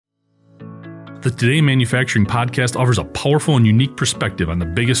The Today Manufacturing podcast offers a powerful and unique perspective on the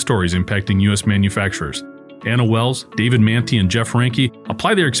biggest stories impacting U.S. manufacturers. Anna Wells, David Manti, and Jeff Ranke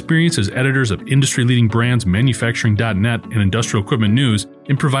apply their experience as editors of industry-leading brands Manufacturing.net and Industrial Equipment News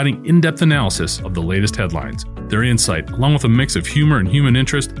in providing in-depth analysis of the latest headlines. Their insight, along with a mix of humor and human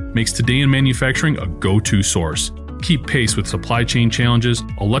interest, makes Today in Manufacturing a go-to source. Keep pace with supply chain challenges,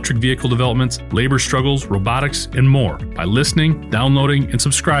 electric vehicle developments, labor struggles, robotics, and more by listening, downloading, and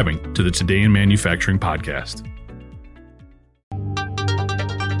subscribing to the Today in Manufacturing podcast.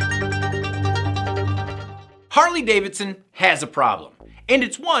 Harley-Davidson has a problem, and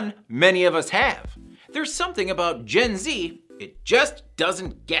it's one many of us have. There's something about Gen Z it just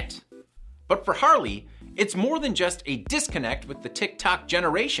doesn't get. But for Harley, it's more than just a disconnect with the TikTok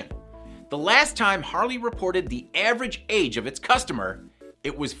generation. The last time Harley reported the average age of its customer,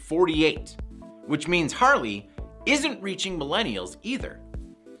 it was 48, which means Harley isn't reaching millennials either.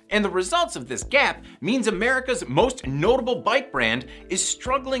 And the results of this gap means America's most notable bike brand is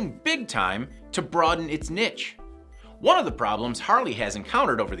struggling big time to broaden its niche. One of the problems Harley has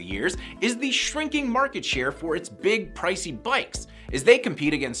encountered over the years is the shrinking market share for its big, pricey bikes as they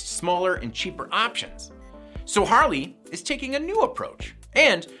compete against smaller and cheaper options. So Harley is taking a new approach.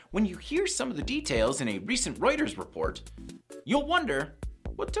 And when you hear some of the details in a recent Reuters report, you'll wonder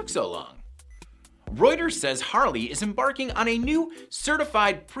what took so long. Reuters says Harley is embarking on a new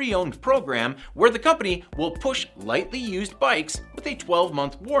certified pre-owned program where the company will push lightly used bikes with a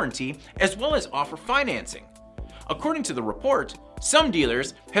 12-month warranty as well as offer financing. According to the report, some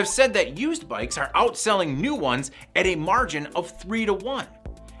dealers have said that used bikes are outselling new ones at a margin of 3-1,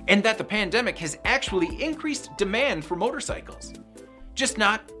 and that the pandemic has actually increased demand for motorcycles. Just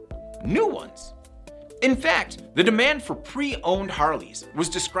not new ones. In fact, the demand for pre-owned Harleys was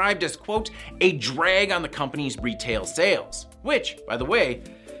described as, quote, a drag on the company's retail sales, which, by the way,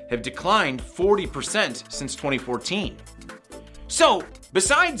 have declined 40% since 2014. So,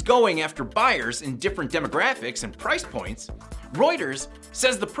 besides going after buyers in different demographics and price points, Reuters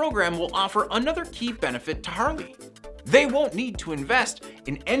says the program will offer another key benefit to Harley. They won't need to invest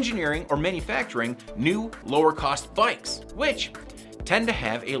in engineering or manufacturing new, lower-cost bikes, which tend to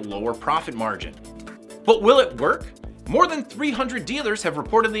have a lower profit margin. But will it work? More than 300 dealers have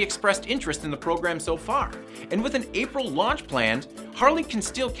reportedly expressed interest in the program so far, and with an April launch planned, Harley can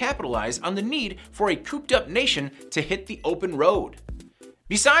still capitalize on the need for a cooped-up nation to hit the open road.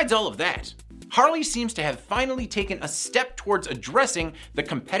 Besides all of that, Harley seems to have finally taken a step towards addressing the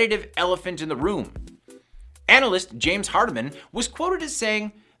competitive elephant in the room. Analyst James Hardiman was quoted as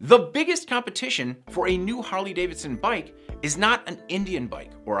saying, "The biggest competition for a new Harley-Davidson bike is not an Indian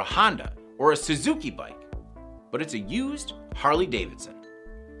bike or a Honda or a Suzuki bike, but it's a used Harley-Davidson."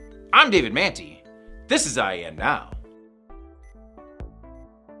 I'm David Manti. This is IEN Now.